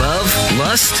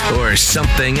lust or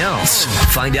something else?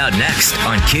 Find out next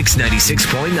on Kix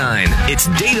 96.9. It's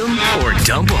Date 'em or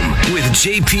Dump 'em with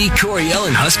JP, Coriel,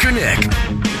 and Husker Nick.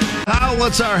 Kyle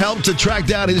wants our help to track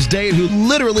down his date who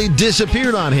literally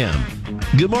disappeared on him.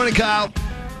 Good morning, Kyle.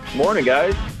 Morning,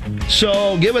 guys.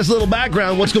 So give us a little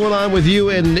background. What's going on with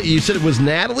you? And you said it was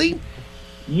Natalie?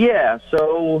 Yeah,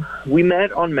 so we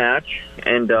met on Match,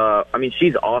 and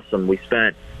she's awesome. We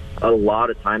spent a lot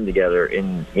of time together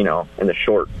in the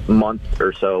short month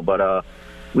or so. But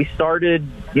we started,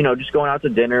 just going out to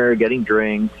dinner, getting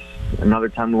drinks. Another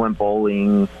time we went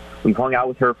bowling. We've hung out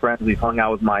with her friends. We've hung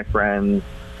out with my friends.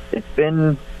 It's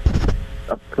been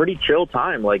a pretty chill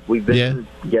time. Like, we've been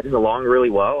getting along really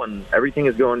well, and everything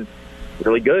is going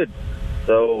really good.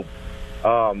 So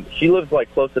she lives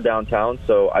close to downtown,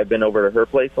 so I've been over to her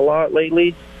place a lot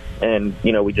lately, and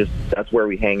that's where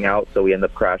we hang out, so we end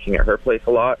up crashing at her place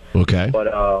a lot. Okay.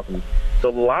 But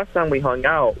so the last time we hung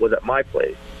out was at my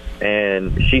place,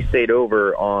 and she stayed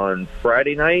over on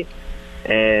Friday night,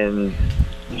 and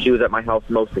she was at my house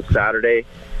most of Saturday,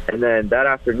 and then that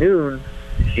afternoon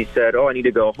she said, I need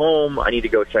to go home, I need to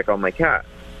go check on my cat.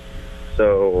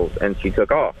 And she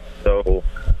took off. So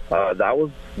that was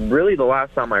really the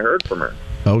last time I heard from her.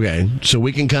 Okay, so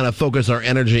we can kind of focus our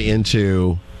energy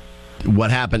into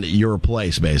what happened at your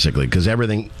place, basically, because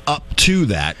everything up to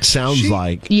that sounds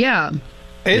like... Yeah.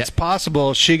 It's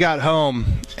possible she got home,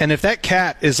 and if that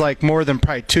cat is more than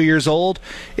probably 2 years old,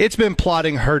 it's been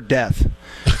plotting her death.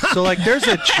 So, there's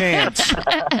a chance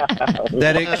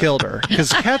that it killed her,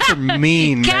 because cats are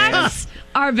mean, Cats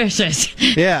are vicious.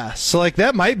 Yeah, so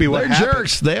that might be what They're happened.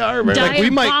 jerks. They are. Man.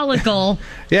 Diabolical.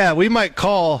 We might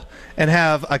call and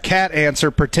have a cat answer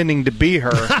pretending to be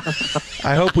her.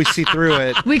 I hope we see through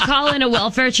it. We call in a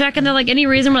welfare check, and they're like, any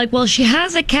reason? We're like, well, she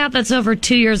has a cat that's over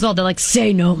 2 years old. They're like,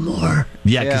 say no more.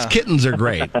 Yeah, because kittens are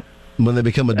great. When they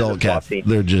become adult cats,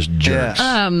 they're just jerks.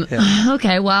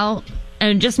 Okay, well,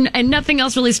 and nothing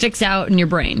else really sticks out in your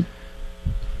brain.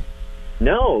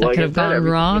 No, that could have gone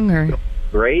wrong, or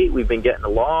great. We've been getting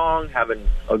along, having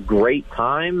a great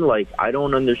time. I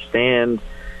don't understand.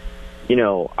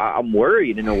 I'm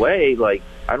worried in a way.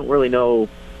 I don't really know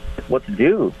what to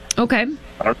do. Okay.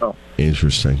 I don't know.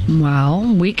 Interesting.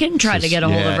 Well, we can try to get a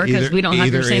hold of her because we don't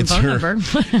have your same phone number.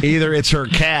 Either it's her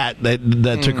cat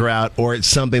that took her out, or it's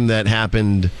something that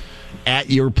happened at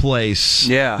your place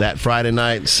that Friday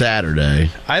night,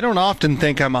 Saturday. I don't often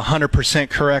think I'm 100%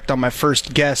 correct on my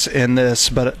first guess in this,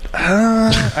 but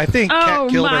I think cat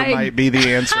killed her might be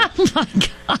the answer. Oh, my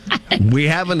God. We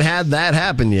haven't had that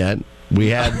happen yet. We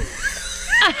had...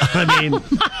 all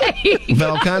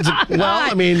kinds of...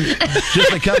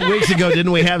 just a couple weeks ago,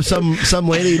 didn't we have some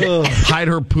lady hide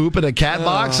her poop in a cat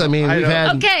box? We've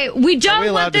had... Okay, we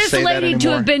don't want this lady to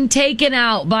have been taken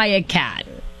out by a cat.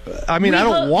 I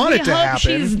don't want it to happen.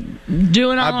 She's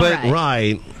doing all right.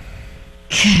 Right.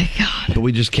 God. But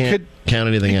we just can't count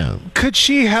anything out. Could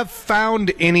she have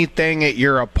found anything at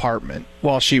your apartment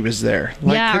while she was there?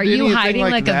 Are you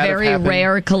hiding a very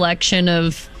rare collection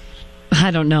of, I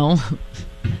don't know,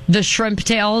 the shrimp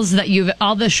tails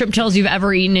all the shrimp tails you've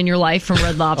ever eaten in your life from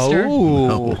Red Lobster?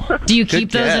 Oh. Do you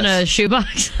keep those in a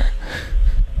shoebox?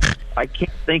 I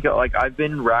can't think of, I've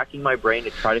been racking my brain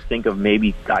to try to think of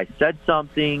maybe I said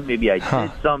something, maybe I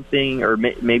did something, or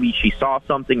maybe she saw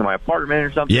something in my apartment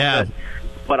or something. Yeah.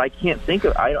 But I can't think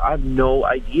of, I have no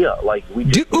idea. We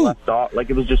just left off,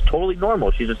 it was just totally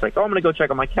normal. She's just I'm going to go check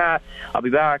on my cat, I'll be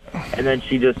back. And then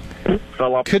she just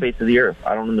fell off the face of the earth.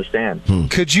 I don't understand.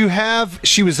 Could you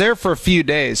she was there for a few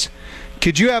days.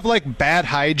 Could you have bad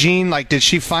hygiene? Did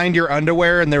she find your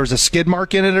underwear and there was a skid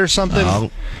mark in it or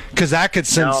something? Because that could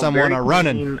send someone a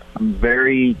running. I'm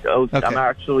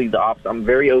actually the opposite. I'm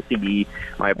very OCD.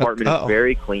 My apartment is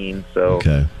very clean, so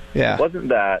it wasn't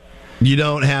that. You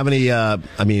don't have any, I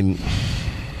don't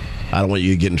want you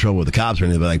to get in trouble with the cops or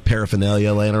anything, but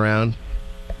paraphernalia laying around?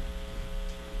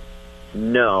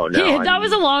 No. Yeah, that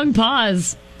was a long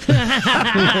pause.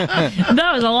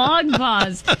 That was a long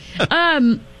pause.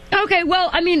 Okay, well,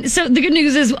 so the good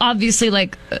news is obviously,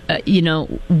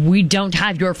 we don't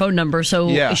have your phone number,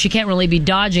 so she can't really be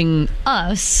dodging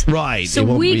us. Right. So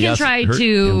we can try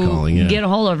to get a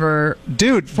hold of her,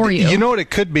 dude, for you. You know what it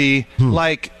could be?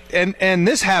 And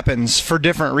this happens for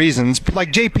different reasons.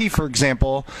 Like JP, for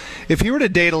example, if he were to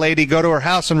date a lady, go to her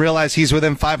house, and realize he's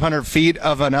within 500 feet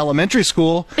of an elementary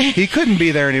school, he couldn't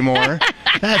be there anymore.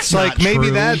 That's not true.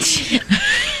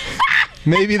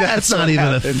 Maybe that's not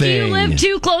even a thing. Do you live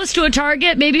too close to a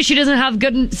Target? Maybe she doesn't have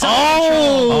good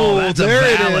self-control. That's a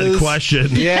valid question.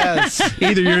 Yes.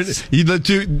 Either you live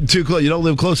too close, you don't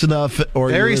live close enough, or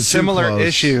very you live similar too close.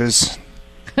 issues.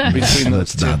 between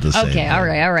those That's two. not the same. Okay,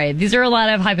 all right. These are a lot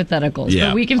of hypotheticals, Yeah.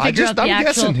 but we can figure out the I'm actual.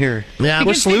 guessing here. Yeah, We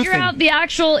We're can figure sleuthing. out the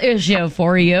actual issue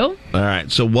for you. All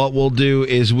right. So what we'll do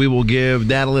is we will give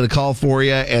Natalie a call for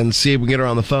you and see if we can get her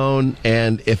on the phone.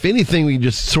 And if anything, we can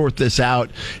just sort this out,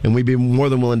 and we'd be more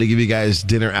than willing to give you guys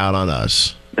dinner out on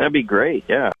us. That'd be great.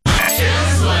 Yeah.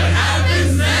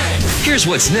 Here's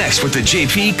what's next with the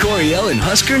JP, Coriel, and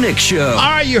Husker Nick show. All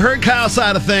right, you heard Kyle's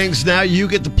side of things. Now you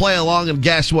get to play along and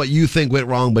guess what you think went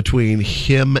wrong between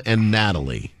him and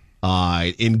Natalie.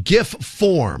 In GIF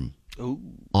form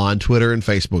on Twitter and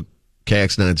Facebook,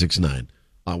 KX969.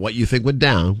 What you think went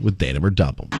down with Date 'em or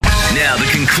Dump 'em. Now the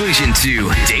conclusion to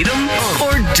Date 'em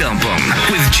or Dump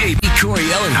 'em with JP,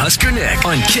 Coriel, and Husker Nick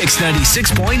on Kix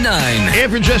 96.9.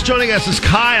 If you're just joining us, it's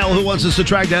Kyle who wants us to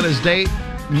track down his date.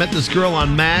 Met this girl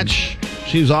on Match.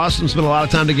 She was awesome. Spent a lot of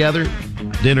time together.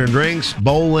 Dinner and drinks,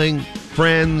 bowling,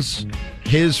 friends,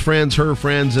 his friends, her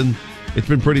friends, and it's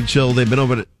been pretty chill. They've been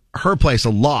over to her place a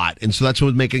lot, and so that's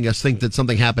what's making us think that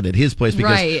something happened at his place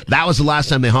because Right. that was the last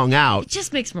time they hung out. It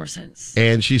just makes more sense.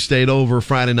 And she stayed over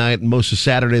Friday night and most of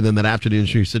Saturday. Then that afternoon,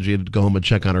 she said she had to go home and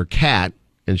check on her cat,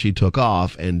 and she took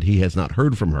off, and he has not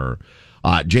heard from her.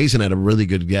 Jason had a really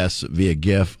good guess via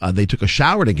GIF. They took a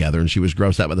shower together, and she was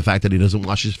grossed out by the fact that he doesn't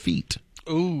wash his feet.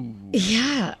 Ooh.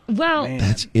 Yeah. Well,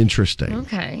 That's interesting.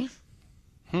 okay.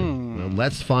 Well,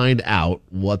 let's find out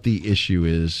what the issue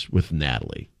is with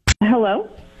Natalie. Hello.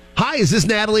 Hi, is this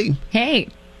Natalie? Hey.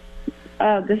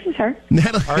 This is her.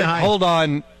 Natalie, All right, hi. hold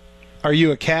on. Are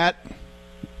you a cat?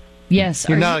 Yes.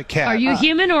 You're are not you, a cat. Are you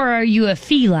human or are you a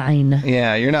feline?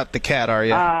 Yeah, you're not the cat, are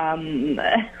you?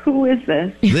 Who is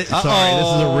this? Sorry,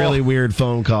 this is a really weird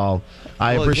phone call.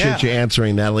 I Well, appreciate yeah. you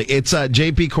answering, Natalie. It's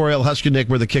JP, Coriel, Husker Nick.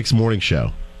 We're the Kicks Morning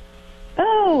Show.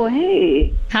 Oh,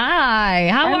 hey. Hi.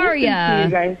 How are you ya?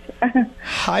 guys?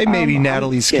 Hi, maybe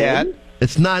Natalie's good. cat.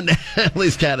 It's not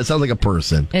Natalie's cat. It sounds like a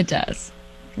person. It does.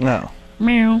 No.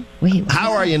 Meow. Wait. what?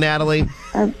 How are you, Natalie?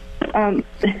 I'm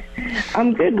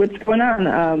good. What's going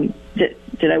on?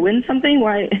 Did I win something?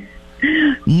 Why? Am I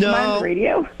on No, the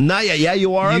radio? not yet. Yeah,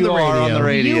 you are on You the radio. are on the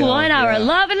radio. You won our yeah.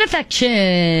 love and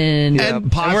affection. Yeah.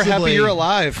 And possibly, we're happy you're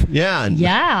alive. Yeah.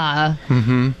 Yeah.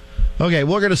 Okay,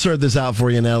 we're going to sort this out for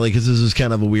you, Natalie, because this is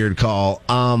kind of a weird call.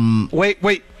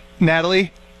 Wait,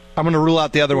 Natalie. I'm going to rule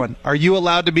out the other one. Are you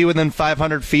allowed to be within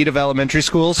 500 feet of elementary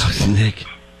schools? Nick.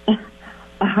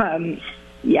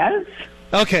 Yes.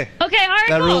 Okay. Okay, all right,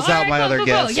 That cool. rules all out right, my cool, other cool,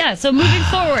 guess. Cool. Yeah, so moving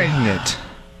forward. Dang it.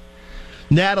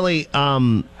 Natalie,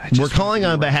 we're calling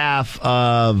on behalf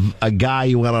of a guy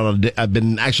you went on. I've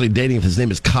been actually dating. His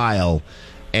name is Kyle,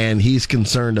 and he's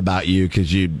concerned about you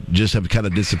because you just have kind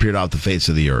of disappeared off the face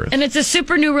of the earth. And it's a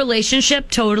super new relationship,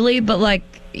 totally, but like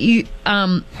you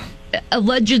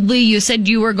allegedly you said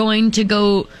you were going to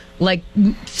go like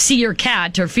see your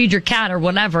cat or feed your cat or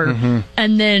whatever,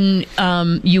 and then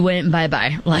you went and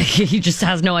bye-bye. Like he just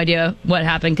has no idea what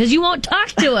happened because you won't talk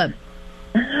to him.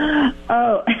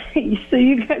 Oh, so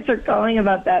you guys are calling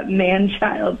about that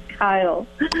man-child, Kyle.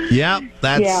 Yep,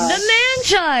 that's Yeah. The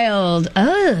man-child.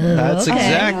 Oh, That's okay.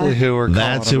 exactly who we're calling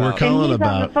That's who we're about. calling And he's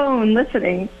on the about. phone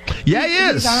listening. Yeah, he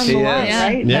is. He's on the He line, is.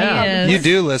 right? Yeah. He is.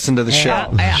 You do listen to the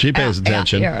show. She pays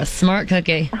attention. You're a smart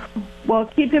cookie. Well,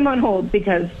 keep him on hold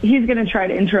because he's going to try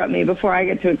to interrupt me before I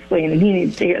get to explain, and he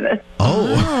needs to hear this.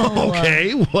 Oh,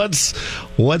 okay. What's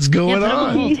going Yeah, put him on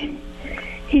on? hold.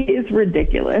 He is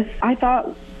ridiculous. I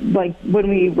thought, like, when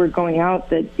we were going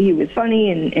out that he was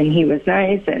funny and he was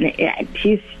nice, and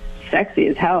he's sexy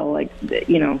as hell. Like,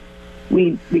 you know,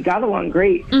 we got along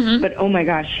great. But, oh, my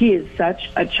gosh, he is such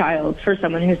a child for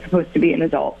someone who's supposed to be an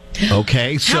adult.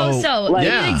 Okay, How so so? We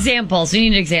yeah. need examples. We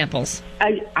need examples.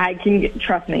 I can get,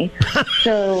 trust me.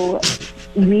 So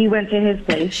we went to his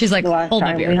place. She's like, the last hold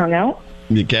my time beer. we hung out.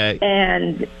 Okay.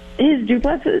 And his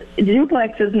duplex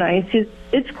is nice.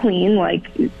 It's clean, like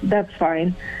that's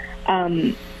fine.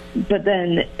 But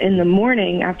then in the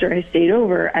morning after I stayed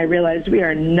over, I realized we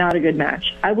are not a good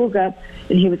match. I woke up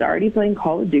and he was already playing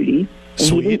Call of Duty, and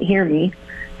Sweet. he didn't hear me.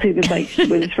 So he was like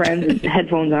with his friends with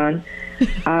headphones on.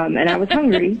 And I was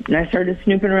hungry, and I started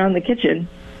snooping around the kitchen.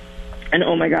 And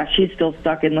oh my gosh, he's still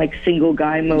stuck in like single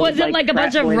guy mode. Was it like a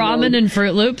bunch of frat boy ramen mode. and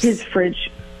Fruit Loops? His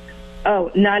fridge.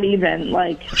 Oh, not even.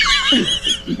 Like,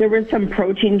 there were some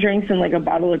protein drinks and like a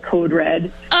bottle of Code Red in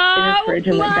his Oh fridge,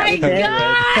 and my like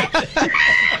that was it.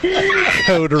 god!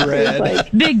 Code Red.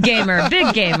 Like, Big gamer,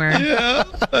 big gamer.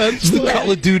 It's the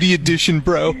Call of Duty edition,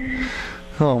 bro.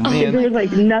 Oh There man. was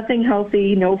like nothing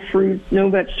healthy, no fruit, no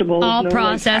vegetables, All no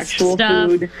processed actual stuff.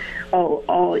 food.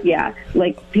 All yeah,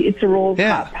 like pizza rolls,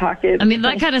 Yeah. hot pockets. I mean,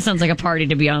 that kind of sounds like a party,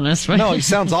 to be honest. No, he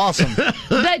sounds awesome.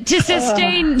 But to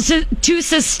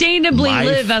sustainably Life.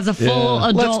 live as a full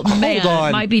adult Hold man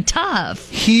on. might be tough.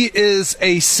 He is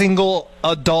a single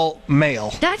adult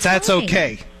male. That's fine.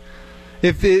 okay.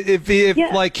 If Yeah.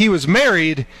 like he was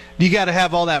married, you got to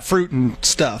have all that fruit and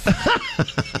stuff.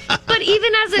 But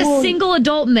even as a single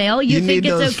adult male, you You think need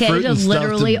those it's okay fruit to and stuff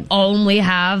literally to- only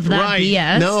have that right.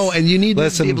 BS? No, and you need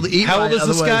Listen, to be able to eat how old right, is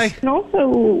this otherwise- guy? And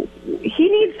also, he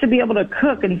needs to be able to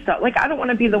cook and stuff. Like, I don't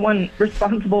want to be the one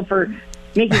responsible for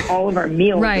making all of our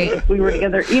meals Right. if we were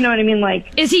together. You know what I mean? Like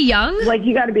Is he young?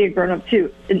 you got to be a grown up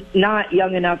too. Not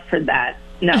young enough for that.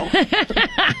 No.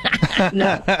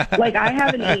 No. Like, I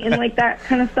haven't eaten like that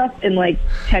kind of stuff in like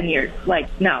 10 years. Like,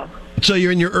 no. So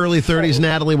you're in your early 30s,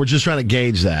 Natalie. We're just trying to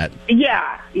gauge that.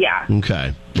 Yeah.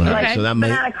 Okay. All right. Like, So that been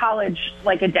may out of college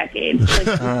like a decade. Like,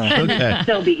 okay.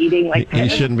 still be eating like You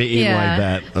shouldn't be eating like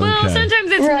that. Okay. Well,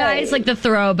 sometimes it's Right. nice, like the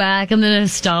throwback and the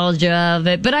nostalgia of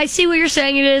it. But I see what you're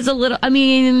saying. It is a little, I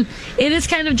mean, it is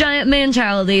kind of giant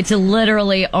man-childy to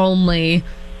literally only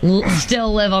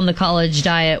still live on the college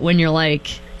diet when you're like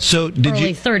So did early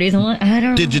you 30s. I'm like, I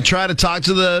don't did know. you try to talk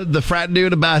to the frat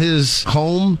dude about his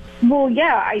home? Well,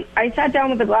 yeah, I sat down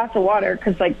with a glass of water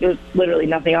because, like, there's literally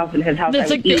nothing else in his house.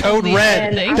 That's I would like eat. Code the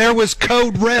red. thing. There was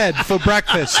code red for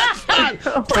breakfast.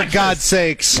 For God's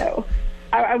sakes. So,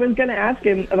 I was going to ask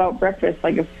him about breakfast,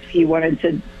 like if he wanted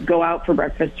to go out for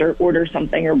breakfast or order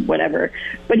something or whatever.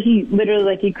 But he literally,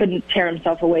 like, he couldn't tear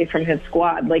himself away from his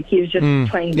squad. Like, he was just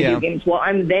playing video yeah. games while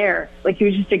I'm there. Like, he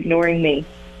was just ignoring me.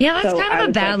 Yeah, that's So kind I of a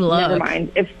was bad like, look. Never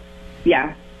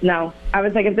mind. No. I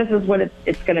was like, if this is what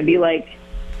it's going to be like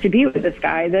to be with this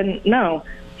guy, then no.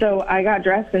 So I got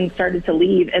dressed and started to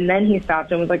leave, and then he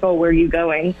stopped and was like, oh, where are you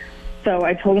going? So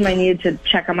I told him I needed to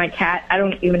check on my cat. I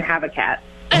don't even have a cat.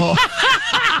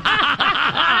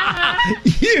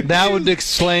 That would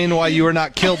explain why you were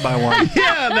not killed by one.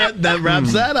 Yeah, that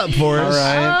wraps that up for us. All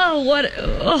right. Oh, what?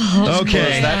 Oh,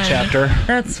 Okay. That chapter.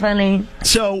 that's funny.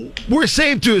 So we're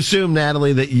safe to assume,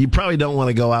 Natalie, that you probably don't want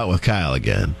to go out with Kyle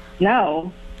again.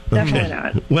 No, definitely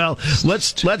not. Well,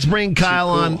 let's bring Kyle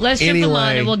on Let's jump him on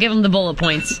anyway. and we'll give him the bullet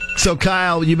points. So,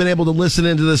 Kyle, you've been able to listen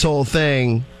into this whole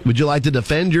thing. Would you like to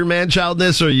defend your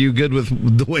man-childness, or are you good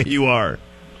with the way you are?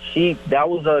 That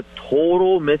was a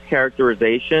total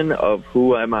mischaracterization of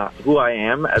who I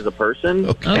am as a person.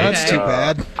 Okay. That's too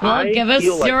bad. Well, I give us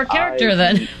feel like your character I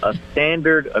then. eat a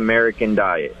standard American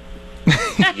diet.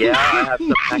 Yeah, I have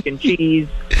some mac and cheese,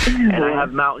 and I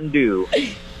have Mountain Dew.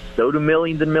 So do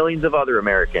millions and millions of other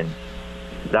Americans.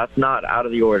 That's not out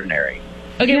of the ordinary.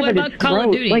 Okay, Yeah, what but about it's Call of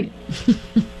gross. Duty? Like,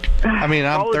 I mean,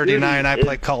 I'm Call of 39. I Duty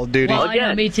play Call of Duty. well, I know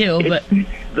again, me too, but It's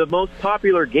the most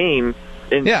popular game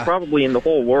Yeah. probably in the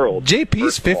whole world.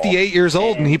 JP's first of all. 58 years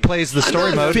old, and he plays the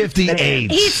story I'm mode.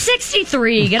 58. he's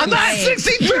 63. Get I'm him not right.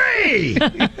 63.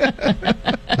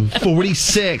 I'm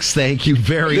 46. Thank you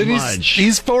very Then much.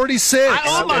 he's 46.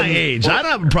 I'm my age. I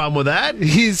don't have a problem with that.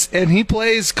 He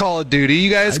plays Call of Duty.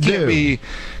 You guys I can't do. be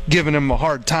giving him a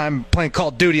hard time playing Call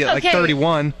of Duty at like Okay.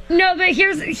 31. No, but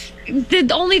here's the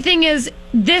only thing is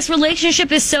this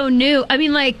relationship is so new. I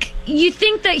mean, like you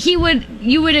think that you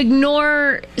would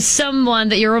ignore someone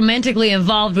that you're romantically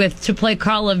involved with to play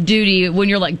Call of Duty when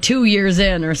you're like 2 years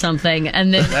in or something,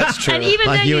 and then That's true. And even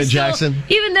Like then you and still, Jackson?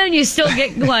 even then you still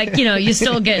get like you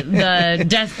still get the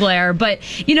death glare. But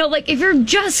like if you're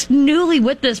just newly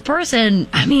with this person,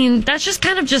 I mean that's just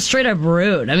kind of just straight up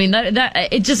rude. I mean that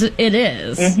it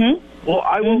is. Well,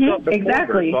 I woke up before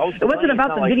exactly. her, so I was It wasn't playing. about It's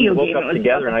not the like video we woke game. up It was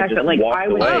together about the and fact that, like, walked I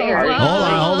was away. there. Oh,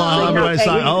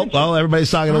 Hold on. Everybody's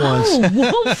talking at once. Oh,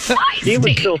 whoa, She was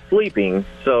feisty. still sleeping,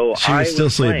 so She I was still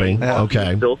sleeping. playing. She Okay.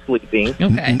 was still sleeping.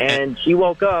 Okay. And she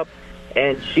woke up,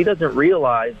 and she doesn't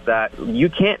realize that you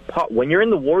can't when you're in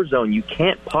the war zone. You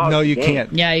can't pause. No, the you game.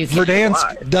 can't. Yeah, you can't.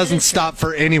 Verdansk doesn't stop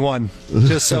for anyone,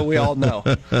 just so we all know.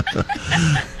 All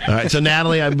right. So,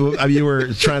 Natalie, you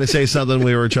were trying to say something.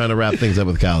 We were trying to wrap things up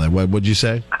with Kyle there. What would you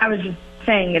say? I was just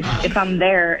saying, if I'm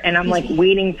there and I'm like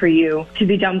waiting for you to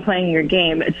be done playing your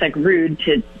game, it's like rude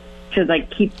to like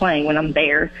keep playing when I'm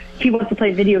there. If he wants to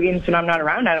play video games when I'm not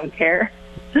around, I don't care.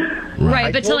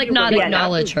 Right, but to like not When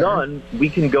acknowledge her. Done, we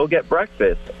can go get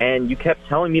breakfast. And you kept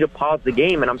telling me to pause the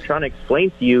game, and I'm trying to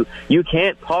explain to you, you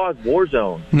can't pause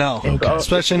Warzone. No, Okay.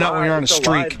 especially not when you're on a It's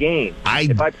live streak. game.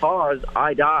 If I pause,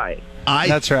 I die.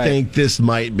 That's right. think this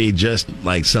might be just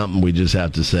like something we just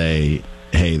have to say,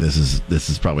 hey, this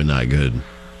is probably not good.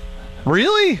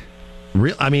 Really?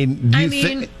 Real? I mean,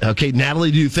 think? Okay,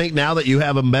 Natalie, do you think now that you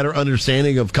have a better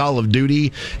understanding of Call of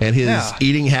Duty and his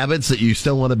eating habits that you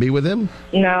still want to be with him?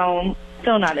 No,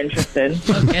 still not interested.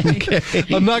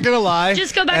 Okay. I'm not gonna lie.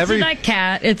 Just go back to that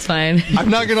cat. It's fine. I'm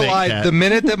not gonna lie. cat. The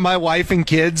minute that my wife and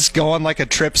kids go on like a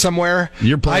trip somewhere,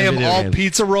 You're playing I am video all games.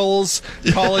 pizza rolls,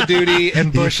 Call of Duty,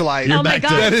 and Bush Light. Oh my back God,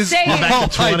 to- that is same. all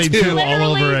back to I 22 do. all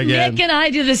over Literally, again. Nick and I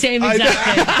do the same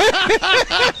exact thing.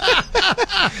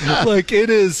 Like it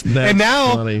is. That's and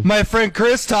now funny. my friend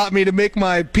Chris taught me to make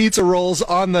my pizza rolls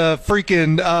on the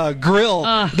freaking grill.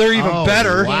 They're even Oh,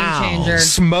 better. wow. Game changer.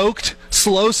 Smoked,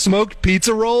 slow smoked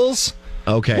pizza rolls.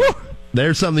 Okay.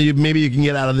 There's something maybe you can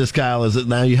get out of this, Kyle, is that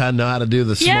now you know how to do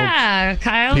the smoke. Yeah,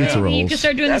 Kyle, pizza maybe you rolls. can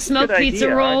start doing That's the a smoked good pizza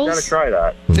idea. rolls. I gotta try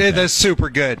that. Yeah, that's super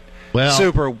good. Well-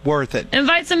 super worth it.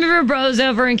 Invite some of your bros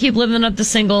over and keep living up the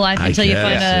single life I until you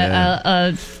guess,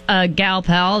 find a gal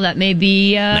pal that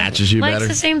maybe Matches you likes better.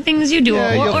 the same things you do,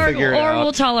 Yeah, you'll figure it or out.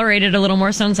 will tolerate it a little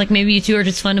more. Sounds like maybe you two are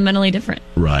just fundamentally different.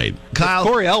 Right. Kyle,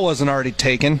 Coriel wasn't already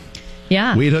taken.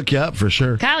 Yeah. we'd hook you up for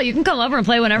sure. Kyle, you can come over and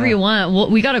play whenever you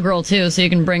want. We got a girl too, so you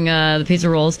can bring the pizza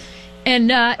rolls. And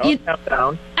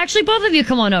Down. actually, both of you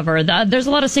come on over. There's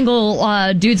a lot of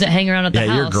single dudes that hang around at the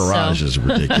Yeah, your house. garage so. is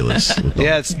ridiculous.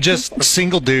 Yeah, it's just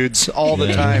single dudes all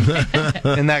the time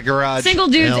in that garage. Single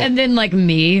dudes, Hell. and then like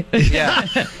me. Yeah,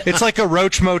 it's like a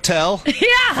Roach Motel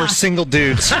Yeah. for single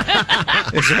dudes. Is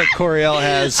what Coriel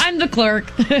has. I'm the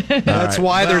clerk. That's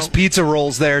why there's pizza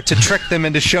rolls there to trick them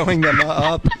into showing them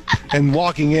up and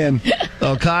walking in.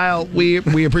 Oh, Kyle, we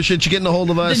appreciate you getting a hold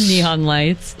of The us. neon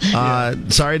lights.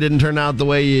 Sorry it didn't turn out the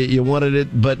way you wanted it,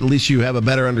 but at least you have a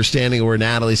better understanding of where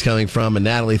Natalie's coming from. And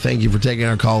Natalie, thank you for taking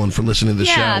our call and for listening to the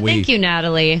Yeah, show. thank you,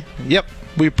 Natalie. Yep,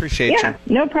 we appreciate Yeah,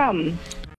 you. no problem.